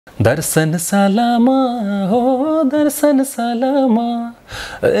दर्शनशालामा हो दर्शनशालामा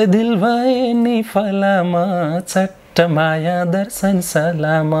दिल भए नि फलामा चट्ट माया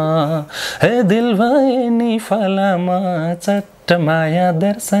दर्शनशालामा हे दिल भए नि फलामा चट्ट माया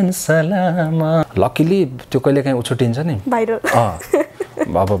दर्शनशालामा लकिली त्यो कहिलेकाहीँ उछुटिन्छ नि भाइरल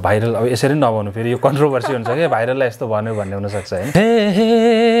अब भाइरल अब यसरी नभन्नु फेरि यो कन्ट्रोभर्सी हुन्छ के भाइरललाई यस्तो भन्यो भन्ने हुन सक्छ हैन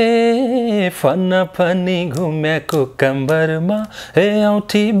हे फन फनी घुमेको कम्बरमा हे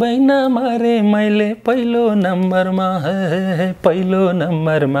औठी बैना मारे मैले पहिलो नम्बरमा हे पहिलो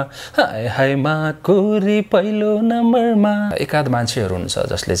नम्बरमा हाय हाय माकुरी पहिलो नम्बरमा एकाध मान्छेहरु हुन्छ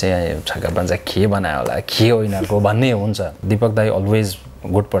जसले चाहिँ छक्का बन्छ के बनायो होला के होइनको भन्ने हुन्छ दीपक दाइ अलवेज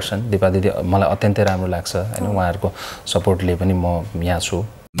गुड पर्सन दीपा दिदी मलाई अत्यन्तै राम्रो लाग्छ हैन उहाँहरुको सपोर्टले पनि म यहाँ छु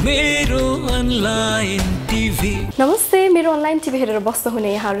मेरो अनलाइन टिभी नमस्ते मेरो अनलाइन टिभी हेरेर बस्नु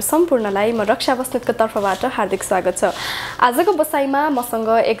हुने यहाँहरु सम्पूर्णलाई म रक्षा बस्नेतको तर्फबाट हार्दिक स्वागत छ आजको बसाइमा मसँग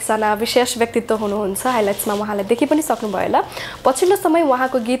एकजना विशेष व्यक्तित्व हुनुहुन्छ हाइलाइट्समा उहाँलाई देखि पनि सक्नु भयो होला पछिल्लो समय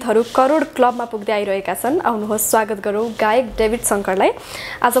उहाँको गीतहरु करोड क्लबमा पुग्दै आइरहेका छन् आउनुहोस् स्वागत गरौं गायक डेभिड शंकरलाई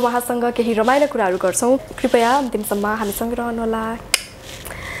आज उहाँसँग केही रमाइलो कुराहरु गर्छौं कृपया अन्तिमसम्म हामीसँग रहनु होला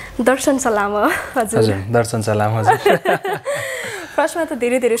दर्शन सलाम हजुर दर्शन सलाम हजुर फर्स्टमा त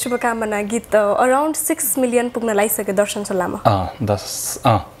धेरै धेरै शुभकामना गीत अराउन्ड 6 मिलियन पुग्न लागिसक्यो दर्शन सलाम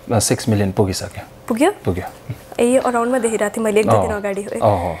 6 मिलियन पुगिसक्यो पुग्यो ए अराउन्डमा देखिरहेको थिएँ मैले एक दुई दिन अगाडि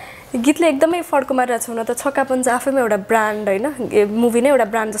हो गीतले एकदमै फड्को मारिरहेको छ न त छक्का पञ्जा आफैमा एउटा ब्रान्ड हैन मुभी नै एउटा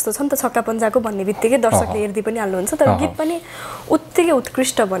ब्रान्ड जस्तो छ नि त छक्का पञ्जाको भन्ने बित्तिकै दर्शकले हेर्दै पनि हाल्नुहुन्छ तर गीत पनि उत्तिकै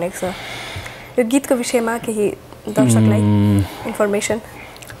उत्कृष्ट बनेको छ यो गीतको विषयमा केही दर्शकलाई इन्फर्मेसन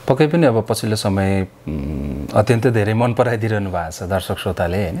पक्कै पनि अब पछिल्लो समय अत्यन्तै धेरै मन पराइदिरहनु भएको छ दर्शक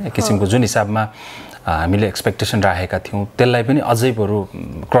श्रोताले हैन एक किसिमको जुन हिसाबमा हामीले एक्सपेक्टेसन राखेका थियौं त्यसलाई पनि अझै बरु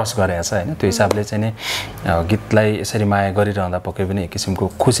क्रस गरेछ हैन त्यो हिसाबले चाहिँ नि गीतलाई यसरी माया गरिरहँदा पक्कै पनि एक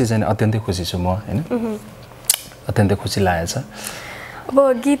किसिमको खुसी चाहिँ अत्यन्तै खुसी छु म हैन अत्यन्तै खुसी लागेछ अब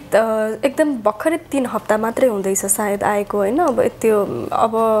गीत एकदम भर्खरै 3 हप्ता मात्रै हुँदैछ सायद आएको हैन अब त्यो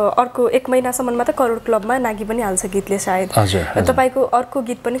अब अर्को 1 महिनासम्ममा त करोड क्लबमा नागी पनि हाल्छ गीतले सायद तपाईको अर्को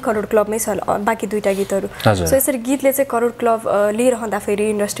गीत पनि करोड क्लबमै छ बाकी दुईटा गीतहरु सो यसरी गीतले चाहिँ करोड क्लब लिइरहँदा फेरि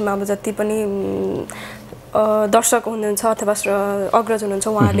इन्डस्ट्रीमा अब जति पनि दर्शक हुनुहुन्छ अथवा अग्रज हुनुहुन्छ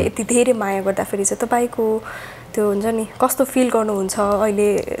उहाँहरूले यति धेरै माया गर्दा फेरि चाहिँ तपाईको त्यो हुन्छ नि कस्तो फिल गर्नुहुन्छ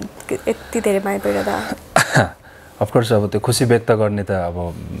अहिले यति धेरै माया परिरहँदा अफ कोर्स अब त्यो खुसी व्यक्त गर्ने त अब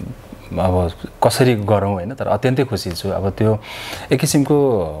कसरी गरौँ हैन तर अत्यन्तै खुसी छु अब त्यो एक किसिमको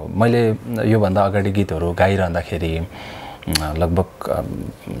मैले यो भन्दा अगाडि गीतहरु गाइरहँदाखेरि लगभग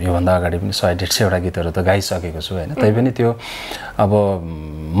यो भन्दा अगाडि पनि 100-150 वटा गीतहरु त गाइसकेको छु हैन तैपनि त्यो अब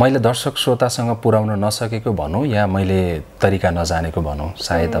मैले दर्शक श्रोतासँग पुर्याउन नसकेको भनौं या मैले तरिका नजानेको भनौं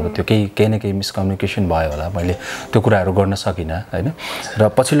सायद अब त्यो केही न केही मिसकम्युनिकेसन भयो होला मैले त्यो कुराहरु गर्न सकिन हैन र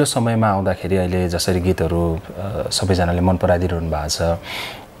पछिल्लो समयमा आउँदाखेरि अहिले जसरी गीतहरु सबैजनाले मन पराइदिरहनु भएको छ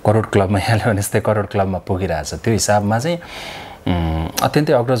करोड क्लबमा यहाँले भने जस्तै करोड क्लबमा पुगिरहेछ त्यो हिसाबमा चाहिँ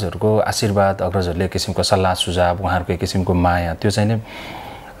अत्यन्तै अग्रजहरुको आशीर्वाद अग्रजहरुले एक किसिमको सल्लाह सुझाव उहाँहरुको एक किसिमको माया त्यो चाहिँ नि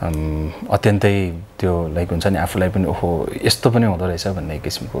अत्यन्तै त्यो लाइक हुन्छ नि आफुलाई पनि ओहो यस्तो पनि हुँदो रहेछ भन्ने एक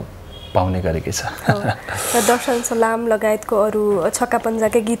किसिमको पाउने गरेकै छ र दर्शन सलाम लगायतको अरु छक्का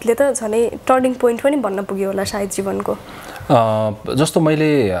पञ्जाकै गीतले त झनै टर्निङ पोइन्ट पनि भन्न पुग्यो होला सायद जीवनको जस्तो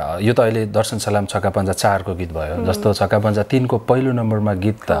मैले यो त अहिले दर्शन सलाम छक्का पञ्जा 4 को गीत भयो जस्तो छक्का पञ्जा 3 को पहिलो नम्बरमा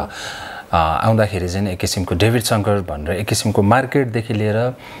गीत आउँदाखेरि चाहिँ एक किसिमको डेभिड शंकर भनेर एक किसिमको मार्केट देखि लिएर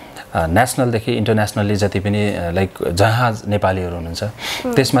नेशनल देखि इन्टरनेशनली जति पनि लाइक जहाँ नेपालीहरु हुनुहुन्छ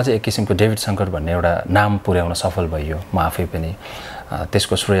त्यसमा चाहिँ एक किसिमको डेभिड शंकर भन्ने एउटा नाम पुर्याउन सफल भयो म आफै पनि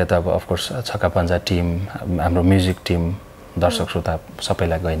त्यसको श्रेय त अब अफ कोर्स छक्का पञ्जा टिम हाम्रो म्युजिक टिम दर्शक श्रोता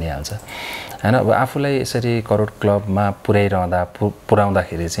सबैलाई गइ नै हाल्छ हैन अब आफुलाई यसरी करोड क्लबमा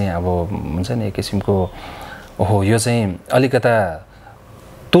पुर्याउँदाखेरि चाहिँ अब हुन्छ नि एक किसिमको ओहो यो चाहिँ अलिकता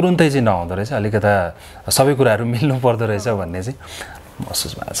तुरुन्तै चाहिँ नहुँदो रहेछ अलिकता सबै कुराहरु मिल्नु पर्दो रहेछ भन्ने चाहिँ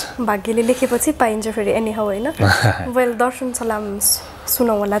महसुस भएको छ भाग्यले लेखेपछि पाइन्छ फेरि एनी हाउ हैन वेल दर्शन सलाम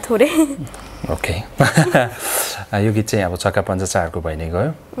सुनौ होला थोरै ओके यो गीत चाहिँ अब छक्का पञ्जा 4 को भइ नै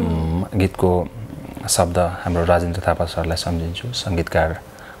गयो गीतको शब्द हाम्रो राजेन्द्र थापा सरलाई सम्झिन्छु संगीतकार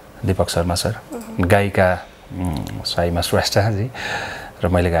दीपक शर्मा सर गायिका साइमा श्रेष्ठ जी र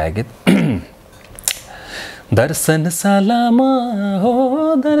मैले गाएको गीत दर्शनशालामा हो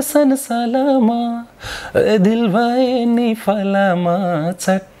दर्शनशालामा दिल भए नि फलामा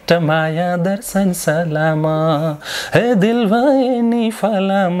चट्ट माया दर्शनशालामा हे दिल भए नि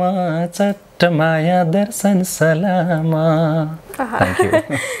फलामा चट्ट माया दर्शनशालामा थ्यांक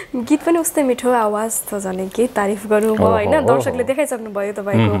यू गीत पनि उस्तै मिठो आवाज त झन् के तारिफ गर्नुभयो हैन दर्शकले देखाइसक्नु भयो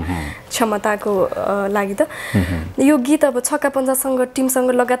तपाईको क्षमताको लागि त यो गीत अब छक्का पञ्जासँग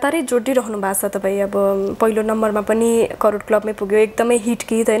टिमसँग लगातारै जोडिरहनु भएको छ तपाई अब पहिलो नम्बरमा पनि करोड क्लबमै पुग्यो एकदमै हिट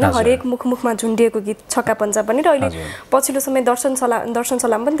गीत हैन हरेक मुखमा झुन्डिएको गीत छक्का पञ्जा पनि र अहिले पछिल्लो समय दर्शन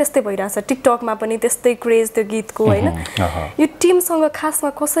सलाम पनि त्यस्तै भइराछ टिकटकमा पनि त्यस्तै क्रेज त्यो गीतको हैन यो टिमसँग खासमा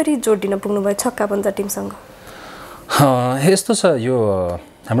कसरी जोडिन पुग्नु भयो छक्का पञ्जा टिमसँग यस्तो छ यो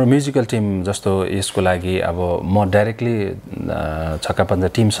हाम्रो म्युजिकल टिम जस्तो यसको लागि अब म डाइरेक्टली छक्का पञ्जा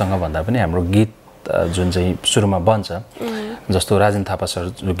टिमसँग भन्दा पनि हाम्रो गीत जुन चाहिँ सुरुमा बन्छ जस्तो राजेन थापा सर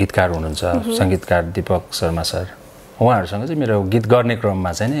जो गीतकार हुनुहुन्छ संगीतकार दीपक शर्मा सर उहाँहरुसँग चाहिँ मेरो गीत गर्ने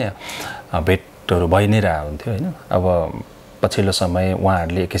क्रममा चाहिँ नि भेटहरु भइ नै रहा हुन्थ्यो हैन अब पछिल्लो समय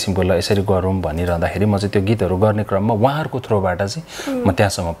उहाँहरुले एक किसिमको ल यसरी गरौँ भनिरहँदाखेरि म चाहिँ त्यो गीतहरु गर्ने क्रममा उहाँहरुको थ्रोबाट चाहिँ म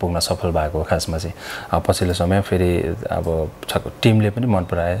त्यहाँसम्म पुग्न सफल भएको खासमा चाहिँ पछिल्लो समय फेरि अब टिमले पनि मन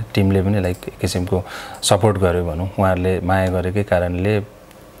पराए टिमले पनि लाइक एक किसिमको सपोर्ट गर्यो भनौं उहाँहरुले माया गरेकै कारणले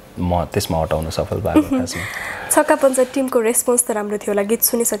म त्यसमा अटाउन सफल भएको खासमा छक्का पञ्जा टिमको रेस्पोन्स त राम्रो थियो होला गीत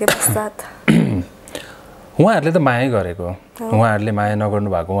सुनिसके पश्चात उहाँहरुले त माया गरेको उहाँहरुले माया नगर्नु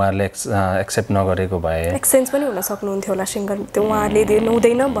भएको उहाँहरुले एक्सेप्ट नगरेको भए एक्सचेन्ज पनि हुन सक्नुहुन्थ्यो होला सिंगर त्यो उहाँहरुले दिनु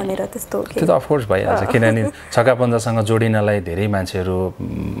हुँदैन भनेर त्यस्तो के त्यो त अफ कोर्स भइहाल्छ किनभने छक्का पञ्जासँग जोडिनलाई धेरै मान्छेहरु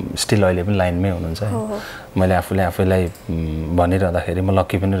स्टिल अहिले पनि लाइनमै हुनुहुन्छ मैले आफैलाई भनिरहँदाखेरि म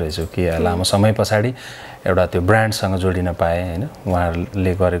लकी पनि रहेछु कि लामो समय पछाडी एउटा त्यो ब्रान्डसँग जोडिन पाए हैन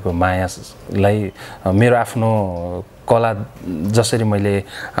उहाँहरुले गरेको मायालाई मेरो आफ्नो कला जसरी मैले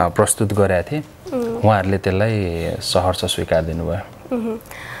प्रस्तुत गरेको थिए उहाँहरुले त्यसलाई सहर्ष स्वीकार दिनुभयो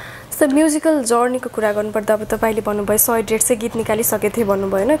सो म्युजिकल जर्नीको कुरा गर्नुपर्दा अब तपाईले भन्नुभयो 100-150 गीत निकालिसके थिए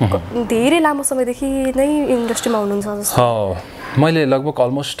भन्नुभयो हैन धेरै लामो समयदेखि नै इन्डस्ट्रीमा हुनुहुन्छ जस्तो मैले लगभग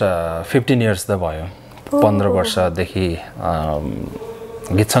अलमोस्ट 15 इयर्स त भयो 15 वर्षदेखि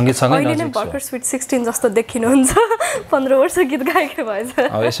गीत संगीतसँगै अहिले नै भर्खर स्वीट 16 जस्तो देखिनुहुन्छ 15 वर्ष गीत गाएकै भएछ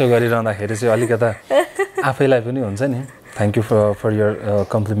अब यसो गरिरहँदाखेरि चाहिँ अलिकता आफैलाई पनि हुन्छ नि thank you for your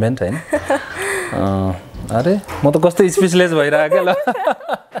complement हैन अरे म त कस्तो स्पिचलेस भइराके ल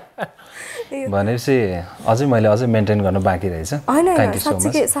भनेपछि अझै मैले अझै मेन्टेन गर्न बाँकी रहेछ थ्यांक यू सो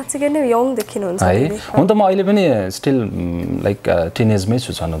मच साच्चै नै यङ देखिनुहुन्छ है हुन त म अहिले पनि स्टिल लाइक टिनेजमै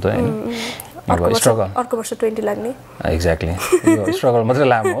छु छनु त हैन अब स्ट्रगल अर्को वर्ष 20 लाग्ने एक्ज्याक्टली यो स्ट्रगल मात्रै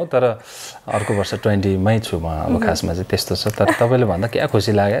लामो हो तर अर्को वर्ष 20 मै छु म अब खासमा चाहिँ त्यस्तो छ तर तपाईले भन्दा के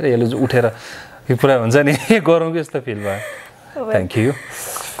खुसी लाग्यो रे यसले उठेर यो पुरा हुन्छ नि गरौँ के जस्तो फिल भयो थ्यांक यू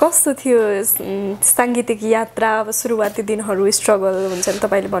कस्तो थियो सांगीतिक यात्रा अब सुरुवाती दिनहरु स्ट्रगल हुन्छ नि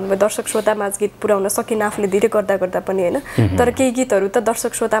तपाईले भन्नुभयो दर्शक श्रोता माझ गीत पुर्याउन सकिन आफूले धेरै गर्दा पनि हैन तर केही गीतहरु त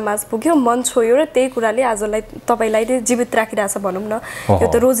दर्शक श्रोता माझ पुग्यो मन छोयो र त्यही कुराले आजलाई तपाईलाई जीवित राखिरहेछ भनौं न यो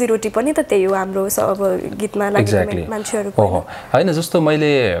त रोजी रोटी पनि त त्यही हो हाम्रो अब गीतमा लाग्ने मान्छेहरुको हैन जस्तो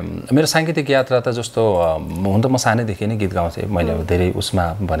मैले मेरो सांगीतिक यात्रा त जस्तो हुन त म सानैदेखि नै गीत गाउँथे मैले अब धेरै उसमा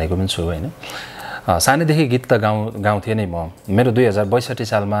भनेको पनि छु हैन सानैदेखि गीत त गाउँथे नै म मेरो 2062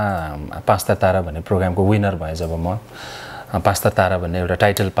 सालमा 5 तारा भन्ने प्रोग्रामको विनर भए जब म 5 तारा भन्ने एउटा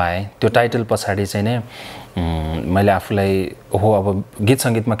टाइटल पाए त्यो टाइटल पछाडी चाहिँ नै मैले आफुलाई ओहो अब गीत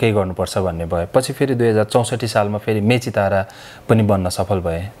संगीतमा केही गर्नुपर्छ भन्ने भए पछि फेरि 2064 सालमा फेरि मेची तारा पनि बन्न सफल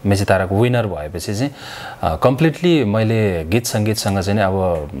भए मेची ताराको विनर भएपछि चाहिँ कम्प्लिटली मैले गीत संगीतसँग चाहिँ अब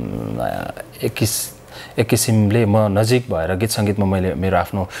एक किसिमले म नजिक भएर गीत संगीतमा मैले मेरो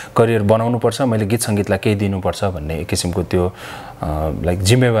आफ्नो करियर बनाउनु पर्छ मैले गीत संगीतलाई केही दिनुपर्छ भन्ने एक किसिमको त्यो लाइक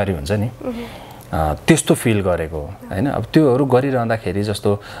जिम्मेवारी हुन्छ नि त्यस्तो फिल गरेको हैन अब त्योहरु गरिरहँदाखेरि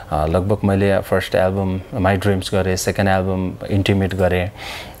जस्तो लगभग मैले फर्स्ट एल्बम माई ड्रिम्स गरे सेकेन्ड एल्बम इन्टिमेट गरे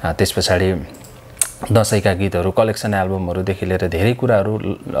त्यसपछि दशैंका गीतहरु कलेक्सन एल्बमहरु देखि लिएर धेरै कुराहरु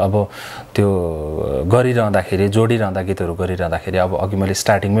अब त्यो गरिरहँदाखेरि जोडिरहँदा गीतहरु गरिरहँदाखेरि अब अघि मैले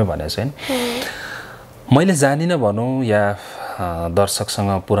स्टार्टिङमै भनेको छु हैन मैले जानिन भनौं या दर्शकसँग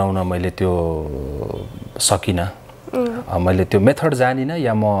पुर्याउन मैले त्यो सकिन मैले त्यो मेथड जानिन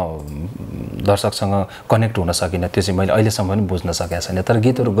या म दर्शकसँग कनेक्ट हुन सकिन त्यो चाहिँ मैले अहिले सम्म पनि बुझ्न सकेको छैन तर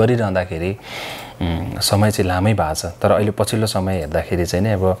गीतहरु गरिरहँदाखेरि समय चाहिँ लामै भएको छ तर अहिले पछिल्लो समय हेर्दाखेरि चाहिँ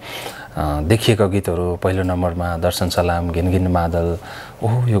नि अब देखिएका गीतहरु पहिलो नम्बरमा दर्शन सलाम घिनघिन मादल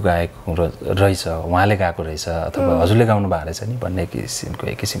ओहो यो गायक रहेछ उहाँले गाएको रहेछ अथवा हजुरले गाउनु भएको रहेछ नि भन्ने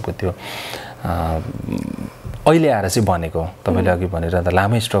एक किसिमको त्यो अहिले आएर चाहिँ बनेको तपाईले अघि भनिरहँदा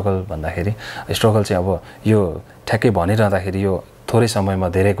लामै स्ट्रगल भन्दाखेरि स्ट्रगल चाहिँ अब यो ठ्याक्कै भनिरहँदाखेरि यो थोरै समयमा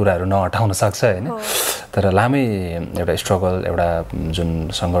धेरै कुराहरु नहटाउन सक्छ हैन तर लामै एउटा स्ट्रगल एउटा जुन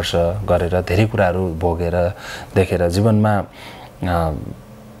संघर्ष गरेर धेरै कुराहरु भोगेर देखेर जीवनमा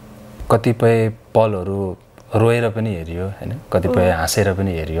कतिपय पलहरु रोएर पनि हेरियो हैन कतिपय हाँसेर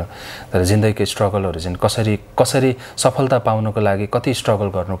पनि हेरियो तर जिन्दगीको स्ट्रगलहरु चाहिँ कसरी सफलता पाउनको लागि कति स्ट्रगल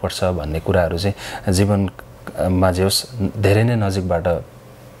गर्नुपर्छ भन्ने कुराहरु चाहिँ जीवनमा जे होस् धेरै नै नजिकबाट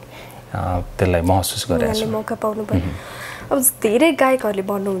त्यसलाई महसुस गरेको छु मौका पाउनु भयो अब धेरै गायकहरूले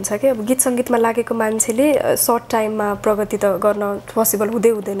भन्नुहुन्छ कि अब गीत संगीतमा लागेको मान्छेले सर्ट टाइममा प्रगति त गर्न पोसिबल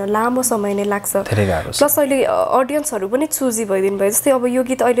हुँदैन लामो समय नै लाग्छ प्लस अहिले अडियन्सहरू पनि चुजी भइदिनु भयो जस्तै अब यो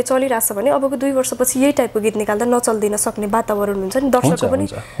गीत अहिले चलिरहेछ भने अबको 2 वर्षपछि यही टाइपको गीत निकाल्दा नचल्दिन सक्ने वातावरण हुन्छ नि दर्शकको पनि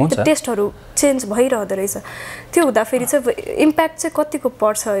टेस्टहरू चेन्ज भइरहदो रहेछ त्यो हुँदा फेरि चाहिँ इम्प्याक्ट चाहिँ कतिको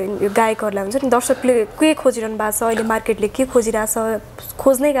पर्छ यो गायकहरूलाई हुन्छ नि दर्शकले के खोजिरहनु भएको छ अहिले मार्केटले के खोजिरहेछ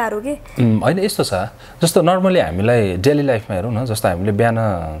खोज्नै गाह्रो के हैन यस्तो छ जस्तो नर्मली हामीलाई डेली लाइफमा हेरौँ न जस्तो हामीले बिहान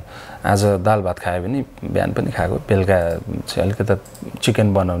आज दाल भात खायो भने बिहान पनि खाएको बेलुका चाहिँ अलिकति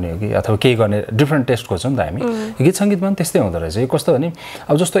चिकन बनाउने हो कि अथवा केही गर्ने डिफ्रेन्ट टेस्ट खोज्छौँ नि त हामी गीत सङ्गीतमा पनि त्यस्तै हुँदो रहेछ यो कस्तो भने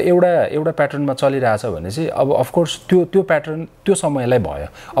अब जस्तो एउटा प्याटर्नमा चलिरहेछ भने चाहिँ अब अफकोर्स त्यो प्याटर्न त्यो समयलाई भयो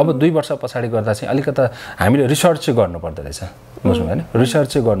अब 2 वर्ष पछाडि गर्दा चाहिँ अलिकति हामीले रिसर्च चाहिँ गर्नुपर्दो रहेछ बुझ्नु हैन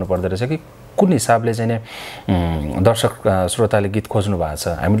रिसर्च चाहिँ गर्नुपर्दो रहेछ कि कुन हिसाबले चाहिँ नि दर्शक श्रोताले गीत खोज्नु भएको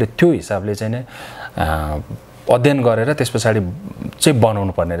छ हामीले त्यो हिसाबले चाहिँ नि अध्ययन गरेर त्यसपछि चाहिँ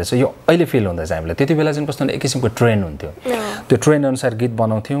बनाउनु पर्ने रहेछ यो अहिले फिल हुँदैछ हामीलाई त्यति बेला चाहिँ कस्तो एक किसिमको ट्रेन्ड हुन्थ्यो त्यो ट्रेन्ड अनुसार गीत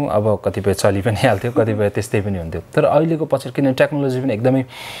बनाउँथ्यौँ अब कतिपय चलि पनि हाल्थ्यो कतिपय त्यस्तै पनि हुन्थ्यो तर अहिलेको पछि किन टेक्नोलोजी पनि एकदमै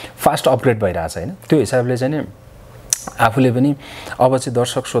फास्ट अपग्रेड भइरहेछ हैन त्यो हिसाबले चाहिँ नि आफूले पनि अब चाहिँ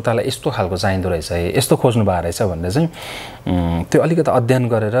दर्शक श्रोतालाई यस्तो खालको चाहिँदो रहेछ यस्तो खोज्नु भएको रहेछ भनेर चाहिँ त्यो अलिकति अध्ययन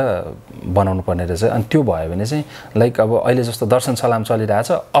गरेर बनाउनु पर्ने रहेछ अनि त्यो भयो भने चाहिँ लाइक अब अहिले जस्तो दर्शन सलाम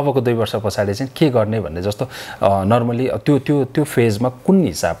चलिरहेछ अबको 2 वर्ष पछाडि चाहिँ के गर्ने भन्ने जस्तो नर्मली त्यो फेजमा कुन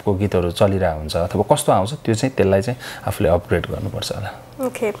हिसाबको गीतहरू चलिरहेको हुन्छ अथवा कस्तो आउँछ त्यो चाहिँ त्यसलाई चाहिँ आफूले अपग्रेड गर्नुपर्छ होला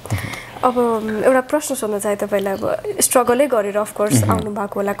ओके अब एउटा प्रश्न सोध्न चाहे तपाईलाई अब स्ट्रगलै गरेर अफ कोर्स आउनु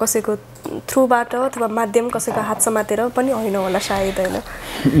भएको होला कसैको थ्रुबाट अथवा माध्यम कसैको हात समातेर पनि होइन होला सायद हैन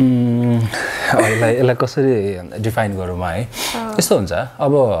यसलाई कसरी डिफाइन गरौँ है यस्तो हुन्छ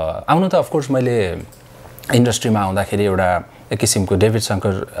अब आउनु त अफ कोर्स मैले इन्डस्ट्रीमा आउँदाखेरि एउटा एक किसिमको डेभिड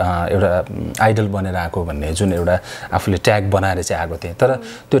शंकर एउटा आइडल बनेर आएको भन्ने जुन एउटा आफूले ट्याग बनाएर चाहिँ आएको थिएँ तर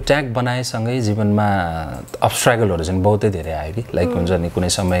त्यो ट्याग बनाएसँगै जीवनमा अब्स्ट्रगलहरू चाहिँ बहुतै धेरै आयो कि लाइक हुन्छ नि कुनै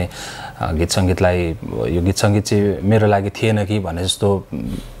समय गीत सङ्गीतलाई यो गीत सङ्गीत चाहिँ मेरो लागि थिएन कि भन्ने जस्तो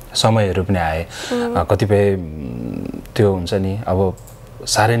समयहरू पनि आए कतिपय त्यो हुन्छ नि अब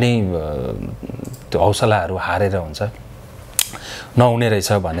साह्रै नै त्यो हौसलाहरू हारेर हुन्छ नहुने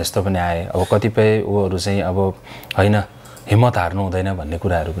रहेछ भन्ने जस्तो पनि आए अब कतिपय उहरू चाहिँ अब हैन हिम्मत हार्नु हुँदैन भन्ने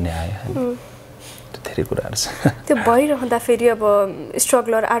कुराहरू पनि आए धेरै कुराहरू छ त्यो भइरहँदा फेरि अब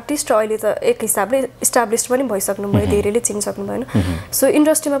स्ट्रगलर आर्टिस्ट अहिले त एक हिसाबले इस्टाब्लिस्ड पनि भइसक्नु भयो धेरैले चिनिसक्नु भयो सो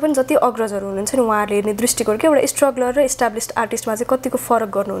इन्डस्ट्रीमा पनि जति अग्रजहरू हुनुहुन्छ नि उहाँहरूले हेर्ने दृष्टिकोण के एउटा स्ट्रगलर र इस्टाब्लिस्ड आर्टिस्टमा चाहिँ कतिको फरक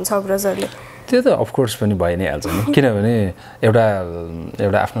गर्नुहुन्छ अग्रजहरूले त्यो त अफकोर्स पनि भइ नै हाल्छ नि किनभने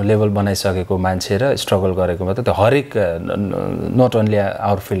एउटा आफ्नो लेभल बनाइसकेको मान्छे र स्ट्रगल गरेको मात्रै त हरेक नट ओन्ली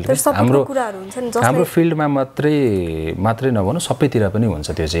आवर फिल्ड हाम्रो फिल्डमा मात्रै नभनौँ सबैतिर पनि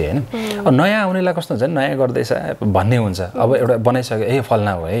हुन्छ त्यो चाहिँ हैन अब नयाँ आउनेलाई कस्तो हुन्छ नि नयाँ गर्दैछ भन्ने हुन्छ अब एउटा बनाइसक्यो ए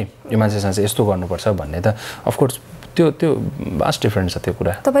फलना हो है यो मान्छेसँग चाहिँ यस्तो गर्नुपर्छ भन्ने त अफकोर्स त्यो वास्ट डिफरेन्ट छ त्यो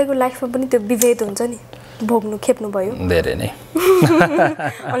कुरा तपाईको लाइफमा पनि त्यो विभेद हुन्छ नि भोग्नु खेप्नु भयो धेरै नै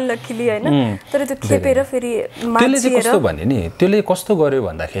अनलकीली हैन तर त्यो खेपेर फेरि त्यसले चाहिँ कस्तो भने नि त्यसले कस्तो गर्यो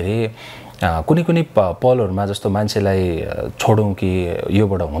भन्दाखेरि कुनै पलहरुमा जस्तो मान्छेलाई छोडौं कि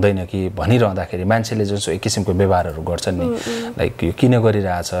योबाट हुँदैन कि भनिरहँदाखेरि मान्छेले जस्तो एक किसिमको व्यवहारहरू गर्छन् नि लाइक यो किन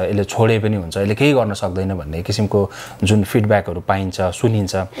गरिरहेछ यसले छोडे पनि हुन्छ यसले केही गर्न सक्दैन भन्ने किसिमको जुन फिडब्याकहरू पाइन्छ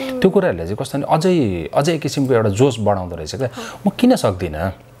सुनिन्छ त्यो कुराहरुले चाहिँ कस्तो नि अझै एक किसिमको एउटा जोश बढाउँदो रहेछ के म किन सक्दिन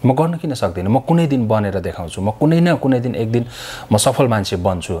म गर्न किन सक्दिन म कुनै दिन बनेर देखाउँछु म कुनै न कुनै दिन एक दिन म सफल मान्छे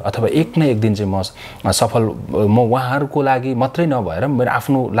बन्छु अथवा एक न एक दिन चाहिँ म सफल म उहाँहरुको लागि मात्रै नभएर मेरो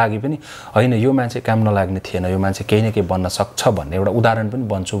आफ्नो लागि पनि हैन यो मान्छे काम नलाग्ने थिएन यो मान्छे केही न केही बन्न सक्छ भन्ने एउटा उदाहरण पनि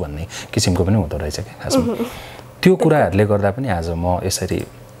बन्छु भन्ने किसिमको पनि हुँदो रहेछ के खासमा त्यो कुराहरुले गर्दा पनि आज म यसरी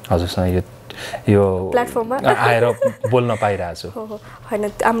हजुरसँग यो प्लेटफर्ममा आएर बोल्न पाइरहेको छु हैन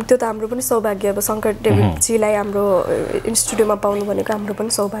त्यो त हाम्रो पनि सौभाग्य अब शंकर डेभिड जीलाई हाम्रो स्टुडियोमा पाउनु भनेको हाम्रो पनि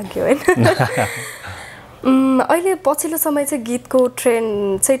सौभाग्य हो हैन अहिले पछिल्लो समय चाहिँ गीतको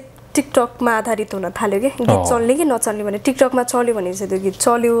ट्रेन्ड चाहिँ टिकटकमा आधारित हुन थाल्यो के गीत चल्ने कि नचल्ने भने टिकटकमा चल्यो भने चाहिँ त्यो गीत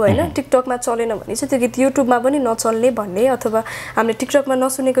चल्यो हैन टिकटकमा चलेन भने चाहिँ त्यो गीत युट्युबमा पनि नचल्ने भन्ने अथवा हामीले टिकटकमा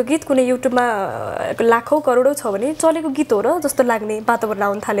नसुनेको गीत कुनै युट्युबमा लाखौं करोडौं छ भने चलेको गीत हो र जस्तो लाग्ने वातावरण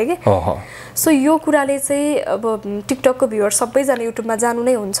आउन थाल्यो के सो यो कुराले चाहिँ अब टिकटकको भ्युअर सबैजना युट्युबमा जानु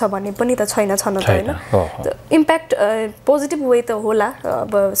नै हुन्छ भन्ने पनि त छैन त हैन इम्प्याक्ट पोजिटिभ वे त होला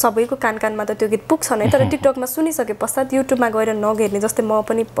अब सबैको कानमा त त्यो गीत पुग्छ नै तर टिकटकमा सुनिसके पश्चात युट्युबमा गएर नहेर्ने जस्तै म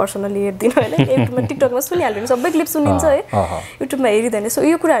पनि पर्सनली पर्सनली हेर्दिनँ होइन युट्युबमा टिकटकमा सुनिहाल्यो भने सबै क्लिप सुनिन्छ है युट्युबमा हेरिँदैन सो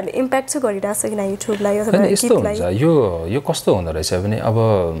यो कुराहरूले इम्प्याक्ट चाहिँ गरिरहेको छ किन युट्युबलाई अथवा यस्तो हुन्छ यो कस्तो हुँदो रहेछ भने अब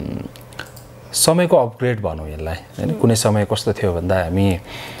समयको अपग्रेड भनौँ यसलाई होइन कुनै समय कस्तो थियो भन्दा हामी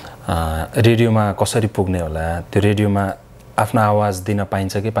रेडियोमा कसरी पुग्ने होला त्यो रेडियोमा आफ्नो आवाज दिन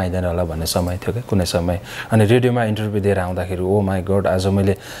पाइन्छ कि पाइँदैन होला भन्ने समय थियो क्या कुनै समय अनि रेडियोमा इन्टरभ्यू दिएर आउँदाखेरि ओ माई गॉड आज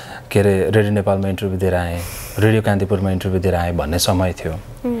मैले के अरे रेडियो नेपालमा इन्टरभ्यू दिएर आएँ रेडियो कान्तिपुरमा इन्टरभ्यू दिएर आएँ भन्ने समय थियो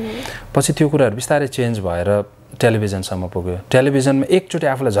पछि त्यो कुराहरू बिस्तारै चेन्ज भएर टेलिभिजनसम्म पुग्यो टेलिभिजनमा एकचोटि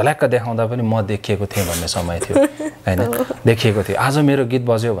आफूलाई झल्याक्क देखाउँदा पनि म देखिएको थिएँ भन्ने समय थियो होइन देखिएको थियो आज मेरो गीत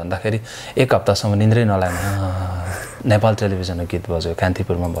बज्यो भन्दाखेरि एक हप्तासम्म निन्द्रै नलाग्ने नेपाल टेलिभिजनको गीत बज्यो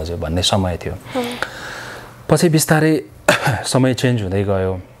कान्तिपुरमा बज्यो भन्ने समय थियो पछि बिस्तारै समय चेन्ज हुँदै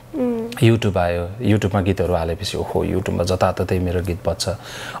गयो युट्युब आयो युट्युबमा गीतहरू हालेपछि ओहो युट्युबमा जताततै मेरो गीत बज्छ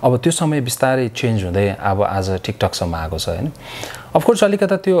अब त्यो समय बिस्तारै चेन्ज हुँदै अब आज टिकटकसम्म आएको छ होइन अफकोर्स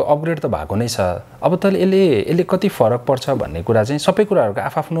अलिकता त्यो अपग्रेड त भएको नै छ अब त यसले कति फरक पर्छ भन्ने कुरा चाहिँ सबै कुराहरूको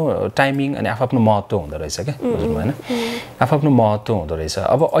आफ्नो टाइमिङ अनि आफ्नो महत्त्व हुँदो रहेछ क्या बुझ्नु होइन आफ्नो महत्त्व हुँदो रहेछ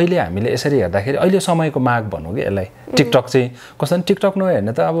अब अहिले हामीले यसरी हेर्दाखेरि अहिले समयको माग भनौँ कि यसलाई टिकटक चाहिँ कस्तो टिकटक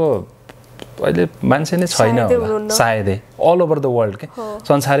नहेर्ने त अब अहिले मान्छे नै छैन होला सायदै अल ओभर द वर्ल्ड के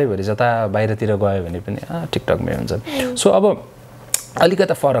संसारैभरि जता बाहिरतिर गयो भने पनि टिकटकमै हुन्छ सो अब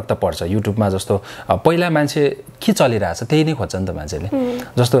अलिकता फरक त पर्छ युट्युबमा जस्तो पहिला मान्छे के चलिरहेछ त्यही नै खोज्छ नि त मान्छेले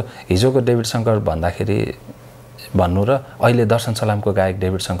जस्तो हिजोको डेभिड शङ्कर भन्दाखेरि भन्नु र अहिले दर्शन सलामको गायक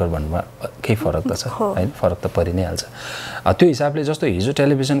डेभिड शङ्कर भन्नुमा केही फरक त छ होइन फरक त परि नै हाल्छ त्यो हिसाबले जस्तो हिजो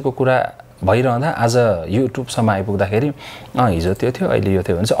टेलिभिजनको कुरा भइरहँदा आज युट्युबसम्म आइपुग्दाखेरि हिजो त्यो थियो अहिले यो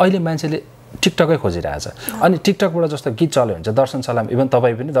थियो भने चाहिँ अहिले मान्छेले टिकटकै खोजिरहेछ अनि टिकटकबाट जस्तो गीत चल्यो भने चाहिँ दर्शन सलाम इभन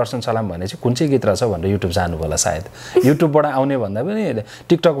तपाईँ पनि दर्शन सलाम भने चाहिँ कुन चाहिँ गीत रहेछ भनेर युट्युब जानु होला सायद युट्युबबाट आउने भन्दा पनि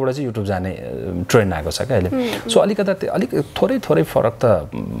टिकटकबाट चाहिँ युट्युब जाने ट्रेन्ड आएको छ क्या अहिले सो अलिकता अलिक थोरै फरक त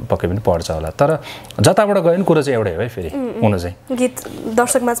पक्कै पनि पर्छ होला तर जताबाट गयो नि कुरो चाहिँ एउटै हो है फेरि हुनु चाहिँ गीत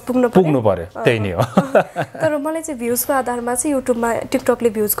दर्शकमा पुग्नु पर्यो त्यही नै हो तर मलाई चाहिँ भ्युजको आधारमा चाहिँ युट्युबमा टिकटकले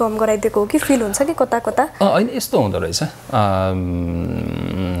भ्युज कम गराइदिएको हो कि फिल हुन्छ कि कता होइन यस्तो हुँदो रहेछ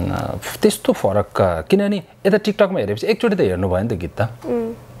त्यस्तो फरक किनभने यता टिकटकमा हेरेपछि एकचोटि त हेर्नु भयो नि त गीत त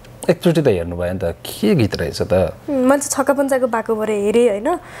एकचोटि त हेर्नु भयो नि त के गीत रहेछ त मैले छक्का पञ्चाको भएको भएर हेरेँ होइन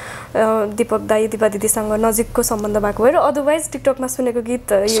दीपक दाई दिपा दिदीसँग नजिकको सम्बन्ध भएको भएर अदरवाइज टिकटकमा सुनेको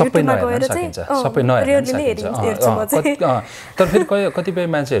गीत युट्युबमा गएर चाहिँ सबै तर फेरि कतिपय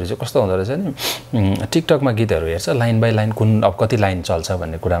मान्छेहरू चाहिँ कस्तो हुँदो रहेछ नि टिकटकमा गीतहरू हेर्छ लाइन बाई लाइन कुन अब कति लाइन चल्छ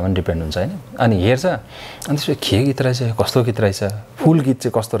भन्ने कुरामा पनि डिपेन्ड हुन्छ होइन अनि हेर्छ अनि त्यसपछि के गीत रहेछ कस्तो गीत रहेछ फुल गीत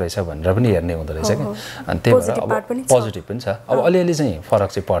चाहिँ कस्तो रहेछ भनेर पनि हेर्ने हुँदो रहेछ क्या अनि त्यही भएर अब पोजिटिभ पनि छ अब अलिअलि चाहिँ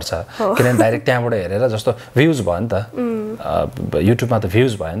फरक चाहिँ पर्छ किनभने डाइरेक्ट त्यहाँबाट हेरेर जस्तो भ्युज भयो नि त युट्युबमा त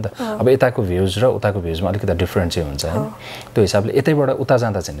भ्युज भयो नि त अब यताको भ्युज र उताको भ्युजमा अलिकति डिफ्रेन्ट चाहिँ हुन्छ होइन त्यो हिसाबले यतैबाट उता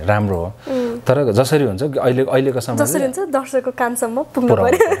जाँदा चाहिँ राम्रो हो तर जसरी हुन्छ अहिलेको समयमा जसरी हुन्छ दर्शकको कानसम्म पुग्नु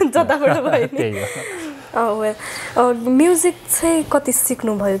पर्यो जताबाट भयो नि म्युजिक चाहिँ कति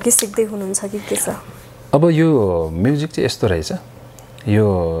सिक्नुभयो कि सिक्दै हुनुहुन्छ कि के छ अब यो म्युजिक चाहिँ यस्तो रहेछ यो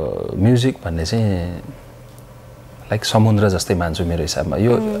म्युजिक भन्ने चाहिँ लाइक समुद्र जस्तै मान्छु मेरो हिसाबमा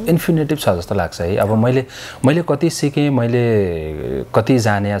यो इन्फिनिटिभ छ जस्तो लाग्छ है अब मैले कति सिकेँ मैले कति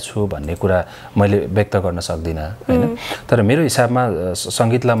जाने छु भन्ने कुरा मैले व्यक्त गर्न सक्दिनँ होइन तर मेरो हिसाबमा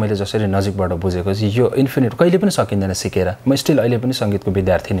सङ्गीतलाई मैले जसरी नजिकबाट बुझेको चाहिँ यो इन्फिनिट कहिले पनि सकिँदैन सिकेर म स्टिल अहिले पनि सङ्गीतको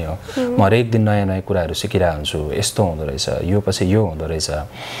विद्यार्थी नै हो म हरेक दिन नयाँ नयाँ कुराहरू सिकिरहेको हुन्छु यस्तो हुँदो रहेछ यो पछि यो हुँदो रहेछ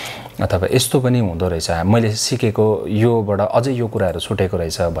अथवा यस्तो पनि हुँदो रहेछ मैले सिकेको योबाट अझै यो कुराहरू छुटेको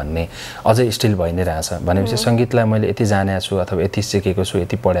रहेछ भन्ने अझै स्टिल भइ नै रहेछ भनेपछि सङ्गीतलाई मैले यति जानेको छु अथवा यति सिकेको छु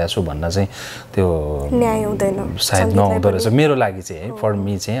यति पढेको छु भन्न चाहिँ त्यो न्याय हुँदैन सायद नहुँदो रहेछ मेरो लागि चाहिँ है फर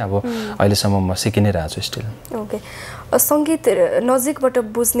मी चाहिँ अब अहिलेसम्म म सिकि नै रहेको छु स्टिल ओके सङ्गीत नजिकबाट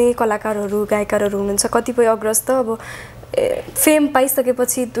बुझ्ने कलाकारहरू गायककारहरू हुनुहुन्छ कतिपय अग्रज त अब फेम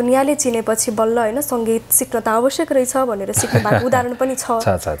पाइसकेपछि दुनियाँले चिनेपछि बल्ल होइन सङ्गीत सिक्न त आवश्यक रहेछ भनेर सिक्नु भएको उदाहरण पनि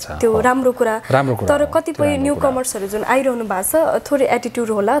छ त्यो राम्रो कुरा तर कतिपय न्यू कमर्सहरू जुन आइरहनु भएको छ थोरै एटिट्युड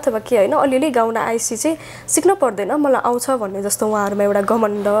होला अथवा के होइन अलिअलि गाउन आएपछि चाहिँ सिक्न पर्दैन मलाई आउँछ भन्ने जस्तो उहाँहरूमा एउटा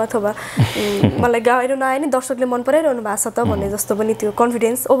घमण्ड अथवा मलाई गाएर नआए नि दर्शकले मन पराइरहनु भएको छ त भन्ने जस्तो पनि त्यो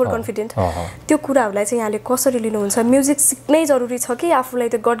कन्फिडेन्स ओभर कन्फिडेन्ट त्यो कुराहरूलाई चाहिँ यहाँले कसरी लिनुहुन्छ म्युजिक सिक्नै जरुरी छ कि आफूलाई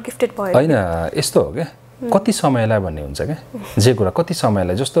त्यो गड गिफ्टेड भयो होइन यस्तो हो क्या कति समयलाई भन्ने हुन्छ क्या जे कुरा कति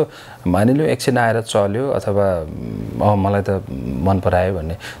समयलाई जस्तो मानिलियो एकछिन आएर चल्यो अथवा मलाई त मन परायो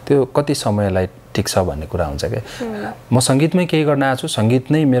भन्ने त्यो कति समयलाई ठिक छ भन्ने कुरा हुन्छ क्या म सङ्गीतमै केही गर्न आएको छु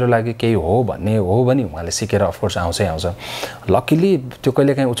सङ्गीत नै मेरो लागि केही हो भन्ने हो भने उहाँले सिकेर अफकोर्स आउँछै आउँछ लकिली त्यो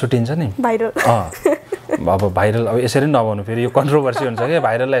कहिलेकाहीँ उछुटिन्छ नि भाइरल अब भाइरल अब यसरी नभन्नु फेरि यो कन्ट्रोभर्सी हुन्छ क्या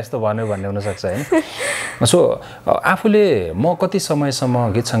भाइरललाई यस्तो भन्यो भन्ने हुनसक्छ होइन सो आफूले म कति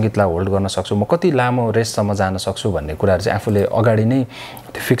समयसम्म गीत सङ्गीतलाई होल्ड गर्न सक्छु म कति लामो रेससम्म जान सक्छु भन्ने कुराहरू चाहिँ आफूले अगाडि नै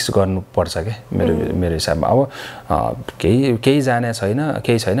त्यो फिक्स गर्नुपर्छ क्या मेरो हिसाबमा अब केही जाने छैन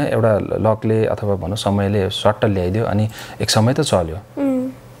केही छैन एउटा लकले अथवा भनौँ समयले सट्ट ल्याइदियो अनि एक समय त चल्यो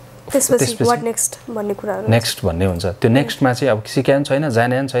त्यसपछि व्हाट नेक्स्ट भन्ने कुराहरु नेक्स्ट भन्ने हुन्छ त्यो नेक्स्टमा चाहिँ अब सिकान छैन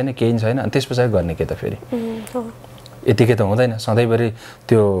जाने छैन केही छैन अनि त्यसपछि गर्ने के त फेरि यतिकै त हुँदैन सधैँभरि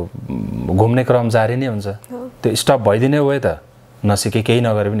त्यो घुम्ने क्रम जारी नै हुन्छ त्यो स्टप भइदिने हो त नसिके केही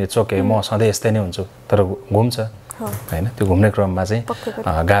नगरे पनि चोके म सधैँ यस्तै नै हुन्छु तर घुम्छ हैन त्यो घुम्ने क्रममा चाहिँ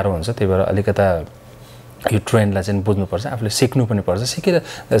गाह्रो हुन्छ त्यही भएर अलिकता यो ट्रेन्डलाई चाहिँ बुझ्नुपर्छ आफूले सिक्नु पनि पर्छ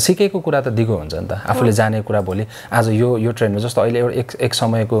सिकेको कुरा त दिगो हुन्छ नि त आफूले जाने कुरा भोलि आज यो ट्रेन्डमा जस्तो अहिले एउटा एक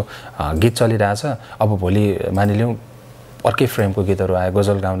समयको गीत चलिरहेछ अब भोलि मानिलिउँ अर्कै फ्रेमको गीतहरू आयो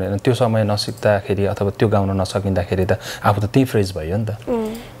गजल गाउने त्यो समय नसिक्दाखेरि अथवा त्यो गाउन नसकिँदाखेरि त आफू त त्यही फ्रेज भयो नि त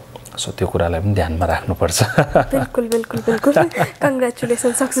सो त्यो कुरालाई पनि ध्यानमा राख्नुपर्छ बिल्कुल बिल्कुल बिल्कुल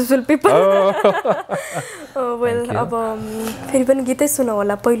कङ्ग्रेचुलेसन सक्सेसफुल पिपल वेल अब फेरि पनि गीतै सुनौ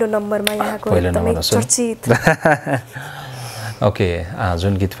होला पहिलो नम्बरमा यहाँको एकदमै चर्चित ओके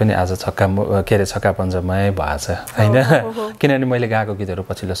जुन गीत पनि आज छक्का पञ्जमै भएको छ हैन किनभने मैले गाएको गीतहरू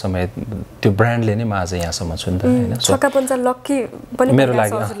पछिल्लो समय त्यो ब्रान्डले नै म आज यहाँसम्म छु नि त हैन छक्का पञ्ज लक्की पनि मेरो लागि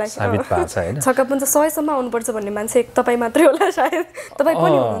साबित भएको छ हैन छक्का पञ्ज 100 सम्म आउनुपर्छ भन्ने मान्छे तपाई मात्रै होला सायद तपाई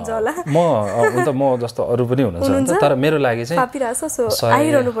पनि हुनुहुन्छ होला म जस्तो अरु पनि हुनुहुन्छ तर मेरो लागि चाहिँ पापिराछ सो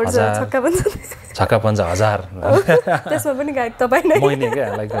आइरहनु पर्छ छक्का पञ्ज 1000 त्यसमा पनि गायक तपाई नै मैले के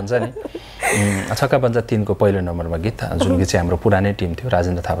लाइक भन्छ नि छक्का पञ्ज 3 को पहिलो नम्बरमा गीत जुन गीत चाहिँ हाम्रो पुरानै टिम थियो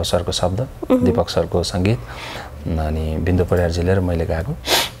राजेन्द्र थापा सरको शब्द दीपक सरको संगीत अनि बिन्दु परियारजीले र मैले गाएको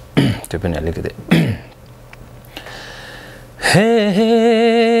त्यो पनि अलिकति हे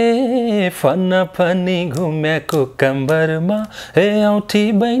फन फनी घुमेको कम्बरमा हे औठी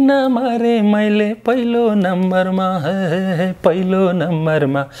बैना मारे मैले पहिलो नम्बरमा हे पहिलो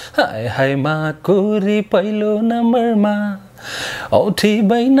नम्बरमा हाय हाय माकुरी पहिलो नम्बरमा औठी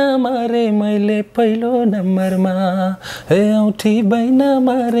बैना मारे मैले पहिलो नम्बरमा हे औठी बैना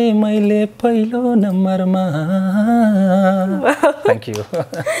मारे मैले पहिलो नम्बरमा थ्यांक यू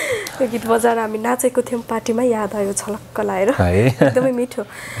यो गीत बजाएर हामी नाचेको थियौं पार्टीमा याद आयो छलक्क लाएर एकदमै मिठो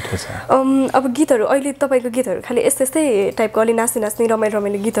अब गीतहरू अहिले तपाईको गीतहरू खाली यस्तै टाइपको अलि नाच्ने रमाइलो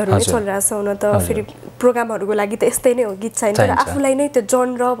गीतहरू नै चलिरहेछ हुन त फेरि प्रोग्रामहरुको लागि त यस्तै नै हो गीत चाहिन्छ तर आफुलाई नै त्यो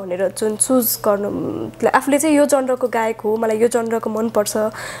जनर भनेर जुन चुज गर्नु आफुले चाहिँ यो जनरको गायक हो मलाई यो जनरको मन पर्छ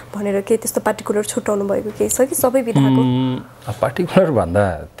भनेर के त्यस्तो पार्टिकुलर छुटाउनु भएको केही छ कि सबै विधाको पार्टिकुलर भन्दा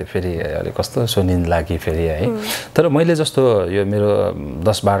त्यो फेरि अलि कस्तो सुनिन लागि फेरि है तर मैले जस्तो यो मेरो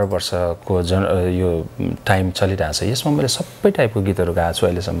 10-12 वर्षको यो टाइम चलिरहेछ यसमा मैले सबै टाइपको गीतहरू गाएको छु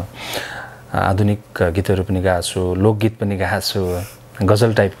अहिलेसम्म आधुनिक गीतहरू पनि गाएको छु लोकगीत पनि गाएको छु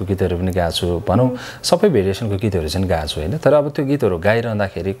गजल टाइपको गीतहरू पनि गाएको छु भनौँ सबै भेरिएसनको गीतहरू चाहिँ गाएको छु हैन तर अब त्यो गीतहरू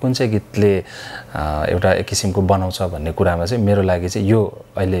गाइरहँदाखेरि कुन चाहिँ गीतले एउटा एक किसिमको बनाउँछ भन्ने कुरामा चाहिँ मेरो लागि चाहिँ यो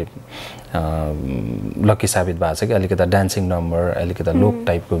अहिले लकी साबित भएको छ कि अलिकता डान्सिङ नम्बर अलिकता लोक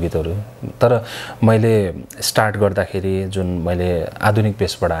टाइपको गीतहरू तर मैले स्टार्ट गर्दाखेरि जुन मैले आधुनिक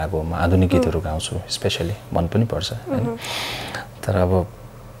बेसबाट आएको म आधुनिक गीतहरू गाउँछु स्पेशली मन पनि पर्छ हैन तर अब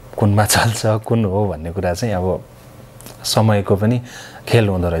कुनमा चल्छ कुन हो भन्ने कुरा चाहिँ अब समयको पनि खेल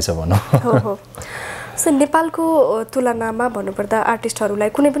हुँदो रहेछ भनौँ हो सो नेपालको तुलनामा भन्नुपर्दा आर्टिस्टहरूलाई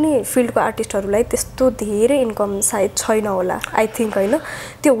कुनै पनि फिल्डको आर्टिस्टहरूलाई त्यस्तो धेरै इन्कम सायद छैन होला आई थिंक हैन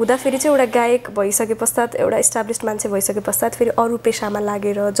त्यो हुँदा फेरि चाहिँ एउटा गायक भइसके पश्चात एउटा एस्टाब्लिश्ड मान्छे भइसके पश्चात फेरि अरु पेशामा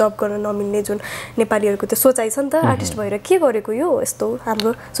लागेर जब गर्न नमिल्ने जुन नेपालीहरुको त्यो सोचाइ छ नि त आर्टिस्ट भएर के गरेको यो यस्तो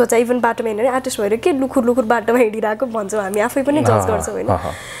हाम्रो सोचाइ इभन बाटोमा हिँड्ने आर्टिस्ट भएर के लुखुर बाटोमा हिँडिराको भन्छौं हामी आफै पनि जज गर्छौं हैन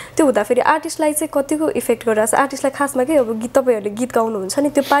त्यो हुँदा फेरि आर्टिस्टलाई चाहिँ कतिको इफेक्ट गरिरहेछ आर्टिस्टलाई खासमा के अब गीत तपाईहरुले गीत गाउनुहुन्छ नि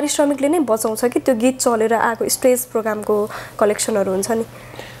त्यो पारिश्रमिकले नै बचाउँछ कि त्यो गीत चलेर आएको स्टेज प्रोग्रामको कलेक्सनहरु हुन्छ नि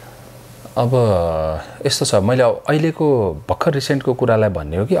अब यस्तो छ मैले अहिलेको भर्खर रिसेन्टको कुरालाई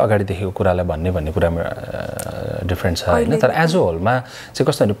भन्ने हो कि अगाडि देखेको कुरालाई भन्ने कुरामा डिफरेन्ट छ हैन तर एज अ होलमा चाहिँ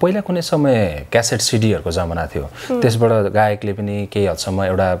कस्तो भने पहिला कुनै समय क्यासेट सीडीहरुको जमाना थियो त्यसबाट गायकले पनि केही हदसम्म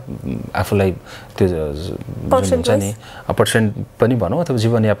एउटा आफुलाई त्यो जुन छ नि पर्सेन्ट पनि भनौं अथवा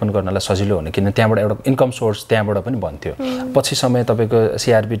जीवनयापन गर्नलाई सजिलो हुने किन त्यहाँबाट एउटा इन्कम सोर्स त्यहाँबाट पनि भन्थ्यो पछि समय तपाईको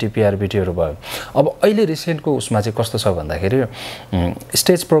सीआरबीटी पीआरबीटीहरु भयो अब अहिले रिसेन्टको उसमा चाहिँ कस्तो छ भन्दाखेरि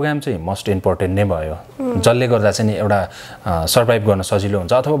स्टेज प्रोग्राम चाहिँ मोस्ट इम्पोर्टेन्ट नै भयो जसले गर्दा चाहिँ नि एउटा सर्भाइभ गर्न सजिलो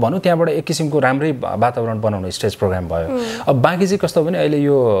हुन्छ अथवा भनौं त्यहाँबाट एक किसिमको राम्रै वातावरण बनाउन स्टेज स्टेज प्रोग्राम भयो अब बाँकी चाहिँ कस्तो भने अहिले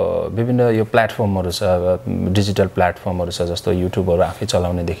यो विभिन्न यो प्लेटफर्महरू छ डिजिटल प्लेटफर्महरू छ जस्तो युट्युबहरू आफै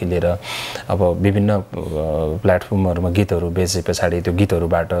चलाउनेदेखि लिएर अब विभिन्न प्लेटफर्महरूमा गीतहरू बेचे पछाडि त्यो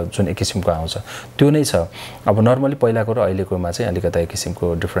गीतहरूबाट जुन एक किसिमको आउँछ त्यो नै छ अब नर्मली पहिलाको र अहिलेकोमा चाहिँ अलिकता एक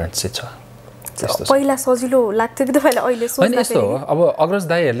किसिमको डिफरेन्स चाहिँ छ पहिला सजिलो लाग्थ्यो कि तपाईँलाई अहिले होइन यस्तो हो अब अग्रज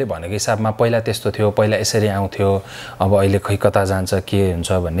दाइहरूले भनेको हिसाबमा पहिला त्यस्तो थियो पहिला यसरी आउँथ्यो अब अहिले खै कता जान्छ के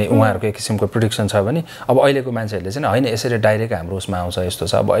हुन्छ भन्ने उहाँहरूको एक किसिमको प्रिडिक्सन छ भने अब अहिलेको मान्छेहरूले चाहिँ होइन यसरी डाइरेक्ट हाम्रो उसमा आउँछ यस्तो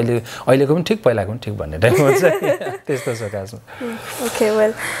छ अब अहिलेको पनि ठिक पहिलाको पनि ठिक भन्ने टाइपमा चाहिँ त्यस्तो छ खासमा ओके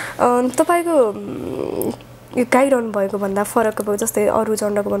वेल तपाईँको यो गाइरहनु भएको भन्दा फरक अब जस्तै अरू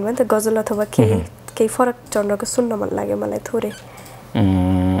जनरको भन्नुभयो नि त गजल अथवा केही फरक जनरको सुन्न मन लाग्यो मलाई थोरै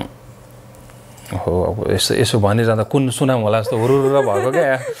हो अब यसो भनिरहँदा कुन सुनाऊँ होला जस्तो हुरुर भएको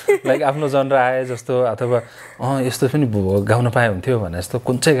क्या लाइक आफ्नो जनर आए जस्तो अथवा यस्तो पनि गाउन पाए हुन्थ्यो भने जस्तो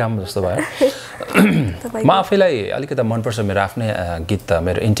कुन चाहिँ गाउँ जस्तो भयो म आफैलाई अलिकति मनपर्छ मेरो आफ्नै गीत त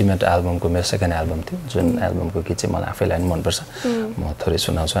मेरो इन्टिमेट एल्बमको मेरो सेकेन्ड एल्बम थियो जुन एल्बमको गीत चाहिँ मलाई आफैलाई पनि मनपर्छ म थोरै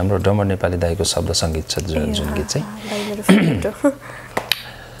सुनाउँछु हाम्रो डमर नेपाली दाइको शब्द सङ्गीत छ जुन गीत चाहिँ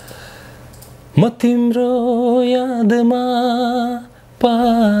म तिम्रो यादमा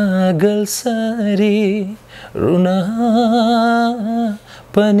पागल सरी रुन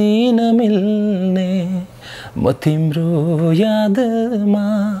पनि नमिल्ने म तिम्रो यादमा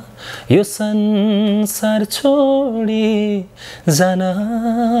यो संसार छोडी जान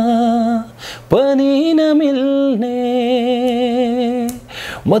पनि नमिल्ने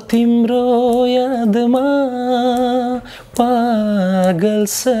म तिम्रो यादमा पागल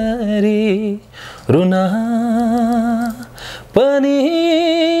सरी रुन पनि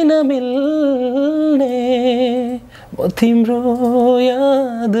नमिल्ने म तिम्रो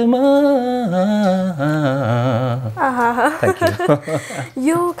यादमा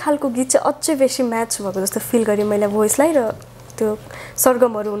यो खालको गीत चाहिँ अझै बेसी म्याच भएको जस्तो फिल गरेँ मैले भोइसलाई र त्यो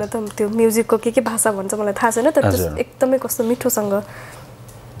सरगमहरू हुन त त्यो म्युजिकको के भाषा भन्छ मलाई थाहा छैन तर एकदमै कस्तो मिठोसँग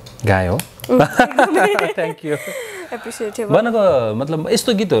गायो थ्याङ्क यू भनेको मतलब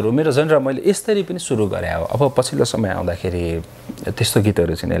यस्तो गीतहरू मेरो जनर मैले यसरी पनि सुरु गरेँ अब पछिल्लो समय आउँदाखेरि त्यस्तो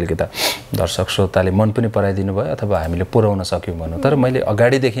गीतहरू चाहिँ अलिकति दर्शक श्रोताले मन पनि पराइदिनु भयो अथवा हामीले पुर्याउन सक्यौँ भनौँ तर मैले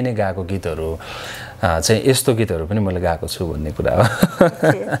अगाडिदेखि नै गाएको गीतहरू चाहिँ यस्तो गीतहरू पनि मैले गाएको छु भन्ने कुरा हो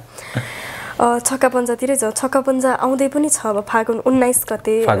छक्कापन्जातिरै जाउँ छक्कापन्जा आउँदै पनि छ अब फागुन 19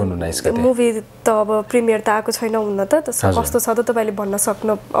 गते मुभी त अब प्रिमियर त आएको छैन हुन त कस्तो छ त तपाईँले भन्न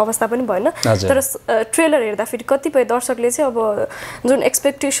सक्नु अवस्था पनि भएन तर ट्रेलर हेर्दा फेरि कतिपय दर्शकले चाहिँ अब जुन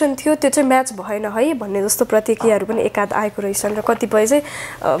एक्सपेक्टेसन थियो त्यो चाहिँ म्याच भएन है भन्ने जस्तो प्रतिक्रियाहरू पनि एकाध आएको रहेछन् र कतिपय चाहिँ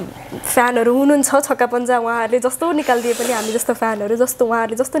फ्यानहरू हुनुहुन्छ छक्कापन्जा उहाँहरूले जस्तो निकालिदिए पनि हामी जस्तो फ्यानहरू जस्तो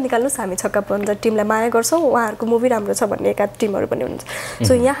उहाँहरूले जस्तो निकाल्नुहोस् हामी छक्कापन्जा टिमलाई माया गर्छौँ उहाँहरूको मुभी राम्रो छ भन्ने एकाध टिमहरू पनि हुनुहुन्छ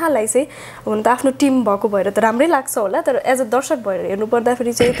सो यहाँलाई चाहिँ हुन त आफ्नो टिम भएको भएर त राम्रै लाग्छ होला तर एज अ दर्शक भएर हेर्नु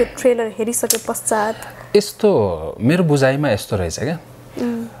पर्दाखेरि चाहिँ त्यो ट्रेलर हेरिसके पश्चात यस्तो मेरो बुझाइमा यस्तो रहेछ क्या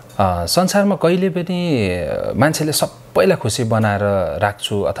संसारमा कहिले पनि मान्छेले सबैलाई खुसी बनाएर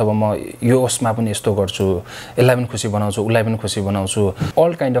राख्छु अथवा म यो उसमा पनि यस्तो गर्छु यसलाई पनि खुसी बनाउँछु उसलाई पनि खुसी बनाउँछु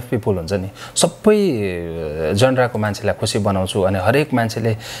अल काइन्ड अफ पिपल हुन्छ नि सबै जनराको मान्छेलाई खुसी बनाउँछु अनि हरेक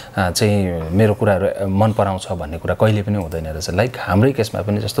मान्छेले चाहिँ मेरो कुराहरू मन पराउँछ भन्ने कुरा कहिले पनि हुँदैन रहेछ लाइक हाम्रै केसमा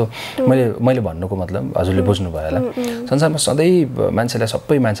पनि जस्तो मैले भन्नुको मतलब हजुरले बुझ्नुभयो होला संसारमा सधैँ मान्छेलाई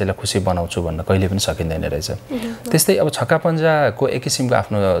सबै मान्छेलाई खुसी बनाउँछु भन्न कहिले पनि सकिँदैन रहेछ त्यस्तै अब छक्कापन्जाको एक किसिमको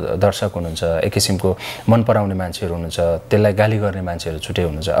आफ्नो दर्शक हुनुहुन्छ एक किसिमको मन पराउने मान्छेहरू हुनुहुन्छ त्यसलाई गाली गर्ने मान्छेहरू छुट्टै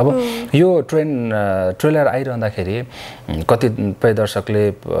हुनुहुन्छ अब यो ट्रेलर आइरहँदाखेरि कतिपय दर्शकले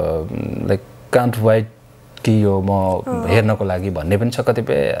लाइक कान्ट वाइट कि यो म हेर्नको लागि भन्ने पनि छ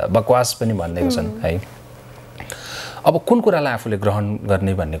कतिपय बकवास पनि भनिदिएको छन् है अब कुन कुरालाई आफूले ग्रहण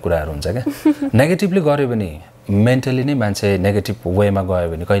गर्ने भन्ने कुराहरू हुन्छ क्या नेगेटिभली गऱ्यो भने मेन्टली नै मान्छे नेगेटिभ वेमा गयो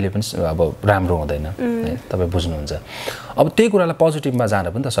भने कहिले पनि अब राम्रो हुँदैन है तपाईँ बुझ्नुहुन्छ अब त्यही कुरालाई पोजिटिभमा जान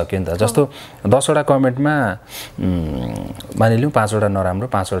पनि त सक्यो नि त जस्तो 10वटा कमेन्टमा मानिलिउँ 5वटा नराम्रो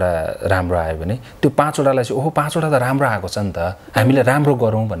 5वटा राम्रो आयो भने त्यो 5वटालाई चाहिँ ओहो 5वटा त राम्रो आएको छ नि त हामीले राम्रो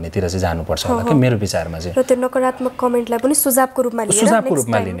गरौँ भन्नेतिर चाहिँ जानुपर्छ होला कि मेरो विचारमा चाहिँ र त्यो नकारात्मक कमेन्टलाई पनि सुझावको रूपमा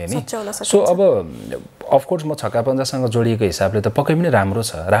लिने नि सो अब अफकोर्स म छक्कापन्जासँग जोडिएको हिसाबले त पक्कै पनि राम्रो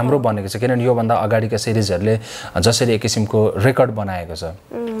छ राम्रो बनेको छ किनभने योभन्दा अगाडिका सिरिजहरूले जसरी एक किसिमको रेकर्ड बनाएको छ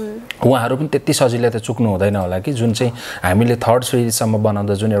उहाँहरू पनि त्यति सजिलै त चुक्नु हुँदैन होला कि जुन चाहिँ हामीले 3rd सिरिजसम्म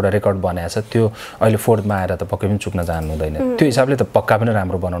बनाउँदा जुन एउटा रेकर्ड बनाएको छ त्यो अहिले 4थमा आएर त पक्कै पनि चुक्न जानु हुँदैन त्यो हिसाबले त पक्का पनि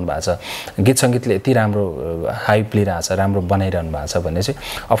राम्रो बनाउनु भएको छ गीत सङ्गीतले यति राम्रो हाइप लिइरहेको छ राम्रो बनाइरहनु भएको छ भने चाहिँ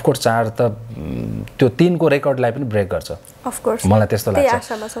अफकोर्स 4 त त्यो 3को रेकर्डलाई पनि ब्रेक गर्छ अफकोर्स मलाई त्यस्तो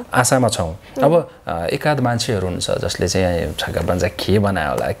लाग्छ आशामा छौँ अब एकाध मान्छेहरू हुन्छ जसले चाहिँ छक्कापन्जा के बनायो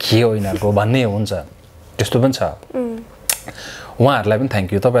होला के हो यिनीहरूको भन्ने हुन्छ त्यस्तो पनि छ उहाँहरूलाई पनि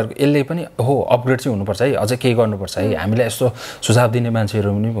थ्याङ्क यू तपाईँहरूको यसले पनि हो अपग्रेड चाहिँ हुनुपर्छ है अझै केही गर्नुपर्छ है हामीलाई यस्तो सुझाव दिने मान्छेहरू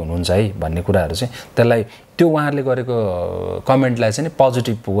पनि हुनुहुन्छ है भन्ने कुराहरू चाहिँ त्यसलाई त्यो उहाँहरूले गरेको कमेन्टलाई चाहिँ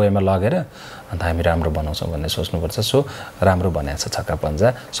पोजिटिभ वेमा लगेर अन्त हामी राम्रो बनाउँछौँ भन्ने सोच्नुपर्छ सो राम्रो बनाएको छ छक्का पन्जा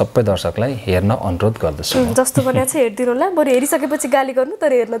सबै दर्शकलाई हेर्न अनुरोध गर्दछु जस्तो बनाएको छ हेरिदिनु होला बरु हेरिसकेपछि गाली गर्नु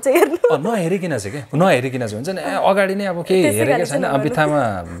तर हेर्न चाहिँ हेर्नु नहेरिकन चाहिँ के नहेरिकन चाहिँ हुन्छ नि अगाडि नै अब केही हेरेकै छैन बित्थामा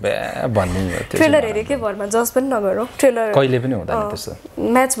भन्ने ट्रेलर हेरेकै भरमा जज पनि नगरौँ ट्रेलर कहिले पनि हुँदैन त्यस्तो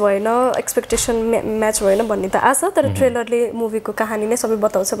म्याच भएन एक्सपेक्टेसन म्याच भएन भन्ने त आशा तर ट्रेलरले मुभीको कहानी नै सबै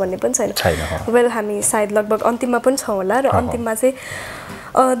बताउँछ भन्ने पनि छैन वेल हामी सायद लगभग अन्तिममा पनि छौँ होला र अन्तिममा चाहिँ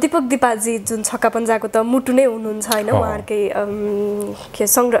दीपक दिपाजी जुन छक्का पन्जाको त मुटु नै हुनुहुन्छ होइन उहाँहरूकै के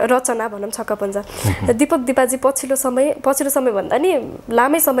रचना भनौँ छक्का पन्जा दीपक दिपाजी पछिल्लो समय भन्दा नि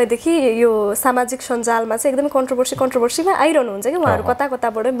लामै समयदेखि यो सामाजिक सञ्जालमा चाहिँ एकदमै कन्ट्रोभर्सीमा आइरहनुहुन्छ कि उहाँहरू कता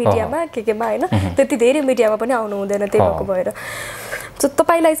कताबाट मिडियामा केमा होइन त्यति धेरै मिडियामा पनि आउनु हुँदैन त्यही भएको भएर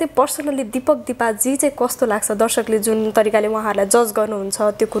तपाईलाई चाहिँ पर्सनली दीपक दिपाजी चाहिँ कस्तो लाग्छ दर्शकले जुन तरिकाले उहाँहरूलाई जज गर्नुहुन्छ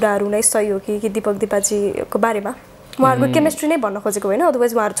त्यो कुराहरू नै सही हो कि दीपक दिपाजीको बारेमा उहाँहरूको केमिस्ट्री नै भन्न खोजेको होइन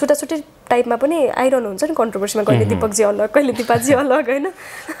अदरवाइज उहाँहरू छुट्टा छुट्टै टाइपमा पनि आइरहनुहुन्छ नि कन्ट्रोभर्सीमा कहिले दीपकजी अलग कहिले दिपाजी अलग होइन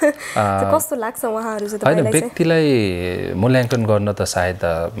कस्तो लाग्छ उहाँहरू चाहिँ होइन व्यक्तिलाई मूल्याङ्कन गर्न त सायद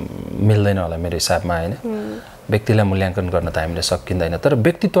मिल्दैन होला मेरो हिसाबमा होइन व्यक्तिलाई मूल्याङ्कन गर्न त हामीले सकिँदैन तर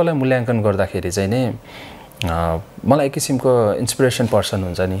व्यक्तित्वलाई मूल्याङ्कन गर्दाखेरि चाहिँ नै मलाई एक किसिमको इन्सपिरेसन पर्सन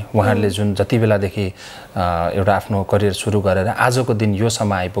हुन्छ नि उहाँहरूले जुन जति बेलादेखि एउटा आफ्नो करियर सुरु गरेर आजको दिन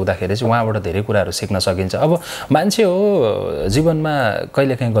योसम्म आइपुग्दाखेरि चाहिँ उहाँबाट धेरै कुराहरू सिक्न सकिन्छ अब मान्छे हो जीवनमा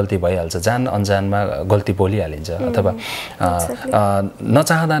कहिलेकाहीँ गल्ती भइहाल्छ जान अनजानमा गल्ती बोलिहालिन्छ अथवा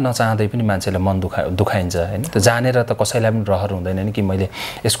नचाहँदै पनि मान्छेले मन दुखाइन्छ होइन त्यो जानेर त कसैलाई पनि रहर हुँदैन नि कि मैले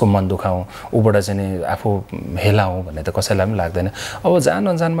यसको मन दुखाउँ ऊबाट चाहिँ नि आफू हेलाउँ भन्ने त कसैलाई पनि लाग्दैन अब जान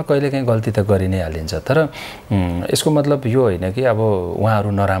अनजानमा कहिलेकाहीँ गल्ती त गरि नै हालिन्छ तर यसको मतलब यो होइन कि अब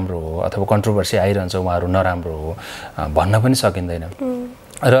उहाँहरू नराम्रो हो अथवा कन्ट्रोभर्सी आइरहन्छ उहाँहरू नराम्रो हो भन्न पनि सकिँदैन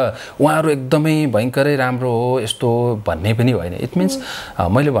र उहाँहरू एकदमै भयङ्करै राम्रो हो यस्तो भन्ने पनि होइन इट मिन्स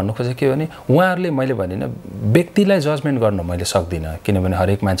मैले भन्नु खोजेको के हो भने उहाँहरूले मैले भनिनँ व्यक्तिलाई जजमेन्ट गर्न मैले सक्दिनँ किनभने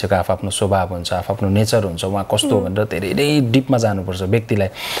हरेक मान्छेको आफ्नो स्वभाव हुन्छ आफ्नो नेचर हुन्छ उहाँ कस्तो भनेर धेरै नै डिपमा जानुपर्छ व्यक्तिलाई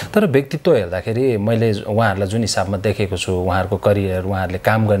तर व्यक्तित्व हेर्दाखेरि मैले उहाँहरूलाई जुन हिसाबमा देखेको छु उहाँहरूको करियर उहाँहरूले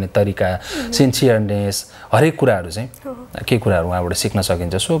काम गर्ने तरिका सिन्सियरनेस हरेक कुराहरू चाहिँ के कुराहरू उहाँबाट सिक्न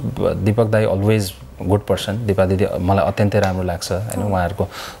सकिन्छ सो दीपक दाई अलवेज गुड पर्सन दिपा दिदी मलाई अत्यन्तै राम्रो लाग्छ होइन उहाँहरूको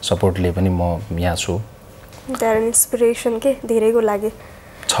सपोर्टले पनि म यहाँ छु इन्स्पिरेसन के धेरैको लागि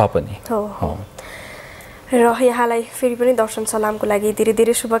छ पनि र यहाँलाई फेरि पनि दर्शन सलामको लागि धेरै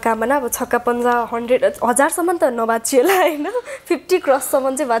धेरै शुभकामना अब छक्का पन्जा 100,000सम्म त नबाचिएला होइन 50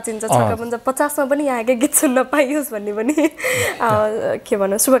 क्रससम्म चाहिँ बाचिन्छ छक्का पन्जा 50मा पनि यहाँकै गीत सुन्न पाइयोस् भन्ने पनि के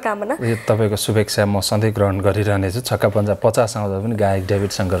भन्नु शुभकामना यो तपाईँको शुभेच्छा म सधैँ ग्रहण गरिरहनेछु छक्का पन्जा 50 आउँदा पनि गायक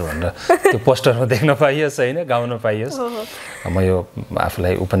डेभिड शङ्कर भनेर त्यो पोस्टरमा देख्न पाइयोस् होइन गाउन पाइयोस् म यो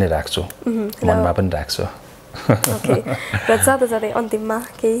आफूलाई ऊ पनि राख्छु मनमा पनि राख्छु ओके र जाँदै अन्तिममा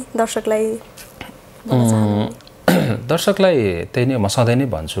केही दर्शकलाई दर्शकलाई त्यही नै म सधैँ नै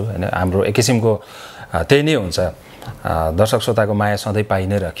भन्छु होइन हाम्रो एक किसिमको त्यही नै हुन्छ दर्शक श्रोताको माया सधैँ पाइ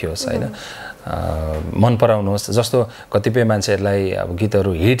नै राखियोस् होइन मन पराउनुहोस् जस्तो कतिपय मान्छेहरूलाई अब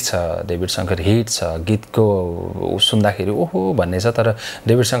गीतहरू हिट छ डेभिड शङ्कर हिट छ गीतको सुन्दाखेरि ओहो भन्ने छ तर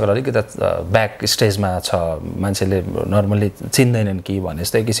डेभिड शङ्कर अलिकति ब्याक स्टेजमा छ मान्छेले नर्मली चिन्दैनन् कि भने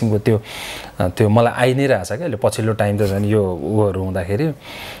जस्तो एक किसिमको त्यो मलाई आइ नै रहेछ क्या अहिले पछिल्लो टाइम त झन् यो ऊहरू हुँदाखेरि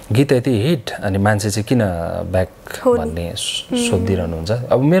गीत यति हिट अनि मान्छे चाहिँ किन ब्याक भन्ने सोधिरहनुहुन्छ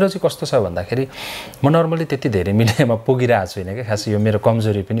अब मेरो चाहिँ कस्तो छ भन्दाखेरि म नर्मली त्यति धेरै मिडियामा पुगिरहेको छुइनँ क्या खास यो मेरो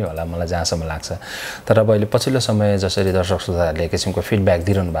कमजोरी पनि होला मलाई जहाँसम्म लाग्छ तर अब अहिले पछिल्लो समय जसरी दर्शक श्रोताहरूले किसिमको फिडब्याक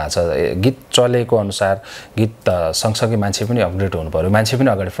दिइरहनु भएको छ गीत चलेको अनुसार गीत सँगसँगै मान्छे पनि अपग्रेड हुनु पर्यो मान्छे पनि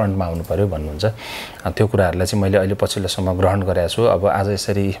अगाडि फ्रन्टमा आउनु पर्यो भन्नुहुन्छ त्यो कुराहरूलाई चाहिँ मैले अहिले पछिल्लो समय ग्रहण गरेको छु अब आज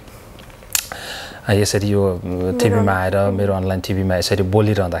यसरी यो टिभीमा आएर मेरो अनलाइन टिभीमा यसरी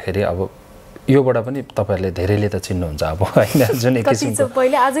बोलिरहँदाखेरि अब योबाट पनि तपाईहरुले धेरैले त चिन्नुहुन्छ अब हैन जुन एक किसिमको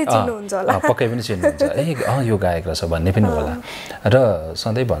पहिले आजै चिन्नुहुन्छ होला पक्कै पनि चिन्नुहुन्छ यो गायक रहेछ भन्ने पनि होला र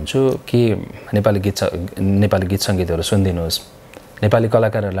सधैँ भन्छु कि नेपाली गीत संगीतहरु सुन्दिनुस् नेपाली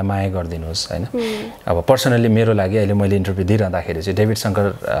कलाकारहरुलाई माया गर्दिनुस् हैन अब पर्सनली मेरो लागि अहिले मैले इन्टरभ्यु दिइरहँदाखेरि चाहिँ डेभिड शङ्कर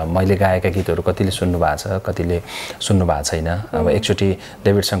मैले गाएका गीतहरु कतिले सुन्नु भएको छ कतिले सुन्नु भएको छैन अब एकचोटी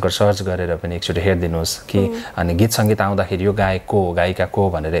डेभिड शङ्कर सर्च गरेर पनि एकचोटी हेर्दिनुस् कि अनि गीत संगीत आउँदाखेरि यो गायक को गायिका को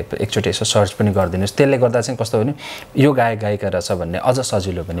भनेर एकचोटी यसो सर्च पनि गर्दिनुस् त्यसले गर्दा चाहिँ कस्तो भने यो गायक गायिका रहेछ भन्ने अझ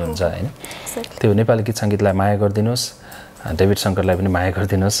सजिलो पनि हुन्छ हैन त्यो नेपाली गीत संगीतलाई माया गर्दिनुस् डेभिड शङ्करलाई पनि माया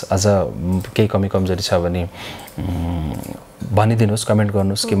गरिदिनुहोस् अझ केही कमी कमजोरी छ भने भनिदिनुहोस् कमेन्ट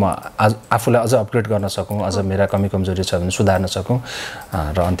गर्नुहोस् कि म आफूलाई अझ अपग्रेड गर्न सकौँ अझ मेरा कमी कमजोरी छ भने सुधार्न सकौँ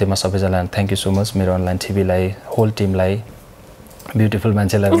र अन्त्यमा सबैजनालाई थ्याङ्क यू सो मच मेरो अनलाइन टिभीलाई होल टिमलाई ब्युटिफुल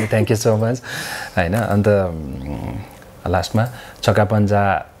मान्छेलाई पनि थ्याङ्क यू सो मच होइन अन्त लास्टमा छक्का-पञ्जा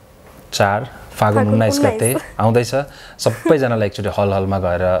 4 फागुन 19 गते आउँदैछ सबैजनालाई एकचोटि हलमा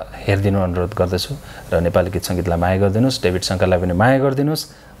गएर हेरिदिनु अनुरोध गर्दछु र नेपाली गीत सङ्गीतलाई माया गरिदिनुहोस् डेभिड शङ्करलाई पनि माया गरिदिनुहोस्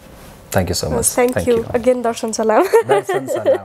thank you so much thank you again दर्शन सलाम